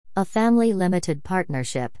A family limited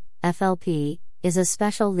partnership, FLP, is a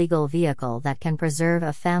special legal vehicle that can preserve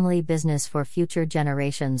a family business for future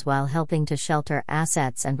generations while helping to shelter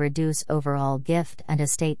assets and reduce overall gift and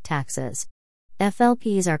estate taxes.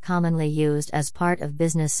 FLPs are commonly used as part of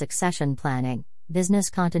business succession planning, business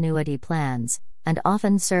continuity plans, and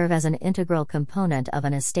often serve as an integral component of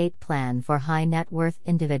an estate plan for high net worth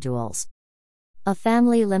individuals. A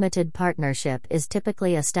family limited partnership is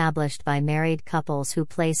typically established by married couples who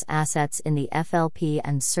place assets in the FLP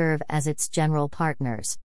and serve as its general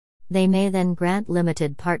partners. They may then grant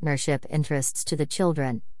limited partnership interests to the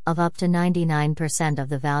children, of up to 99% of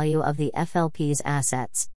the value of the FLP's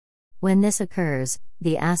assets. When this occurs,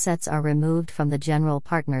 the assets are removed from the general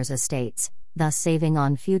partner's estates, thus saving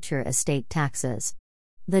on future estate taxes.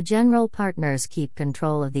 The general partners keep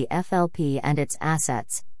control of the FLP and its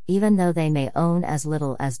assets, even though they may own as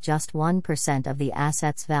little as just 1% of the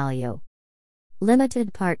asset's value.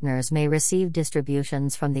 Limited partners may receive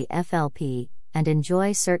distributions from the FLP and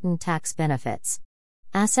enjoy certain tax benefits.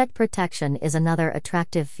 Asset protection is another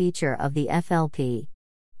attractive feature of the FLP.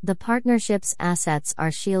 The partnership's assets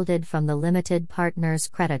are shielded from the limited partner's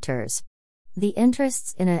creditors. The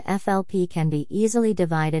interests in a FLP can be easily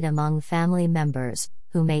divided among family members,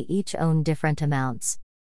 who may each own different amounts.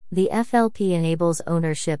 The FLP enables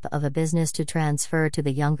ownership of a business to transfer to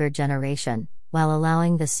the younger generation, while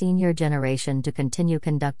allowing the senior generation to continue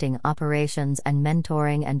conducting operations and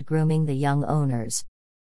mentoring and grooming the young owners.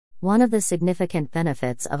 One of the significant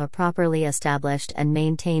benefits of a properly established and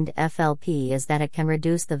maintained FLP is that it can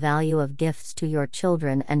reduce the value of gifts to your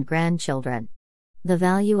children and grandchildren. The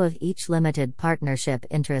value of each limited partnership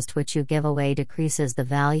interest which you give away decreases the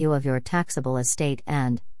value of your taxable estate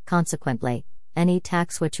and, consequently, any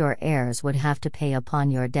tax which your heirs would have to pay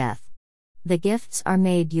upon your death. The gifts are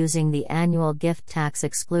made using the annual gift tax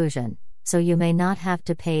exclusion, so you may not have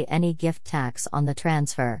to pay any gift tax on the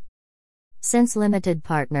transfer. Since limited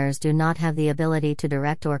partners do not have the ability to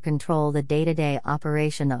direct or control the day-to-day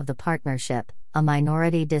operation of the partnership, a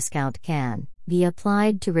minority discount can be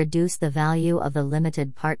applied to reduce the value of the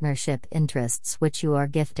limited partnership interests which you are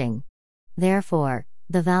gifting. Therefore,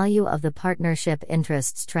 the value of the partnership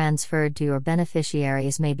interests transferred to your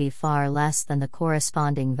beneficiaries may be far less than the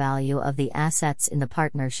corresponding value of the assets in the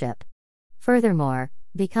partnership. Furthermore,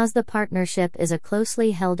 because the partnership is a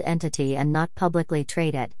closely held entity and not publicly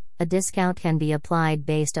traded, a discount can be applied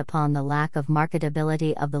based upon the lack of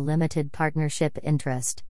marketability of the limited partnership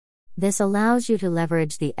interest. This allows you to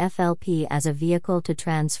leverage the FLP as a vehicle to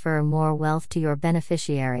transfer more wealth to your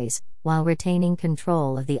beneficiaries, while retaining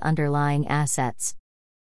control of the underlying assets.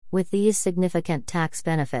 With these significant tax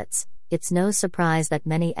benefits, it's no surprise that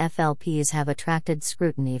many FLPs have attracted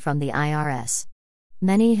scrutiny from the IRS.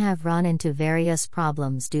 Many have run into various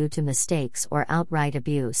problems due to mistakes or outright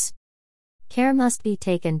abuse. Care must be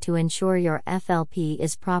taken to ensure your FLP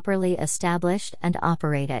is properly established and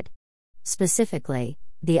operated. Specifically,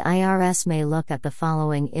 the IRS may look at the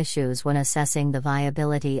following issues when assessing the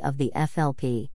viability of the FLP.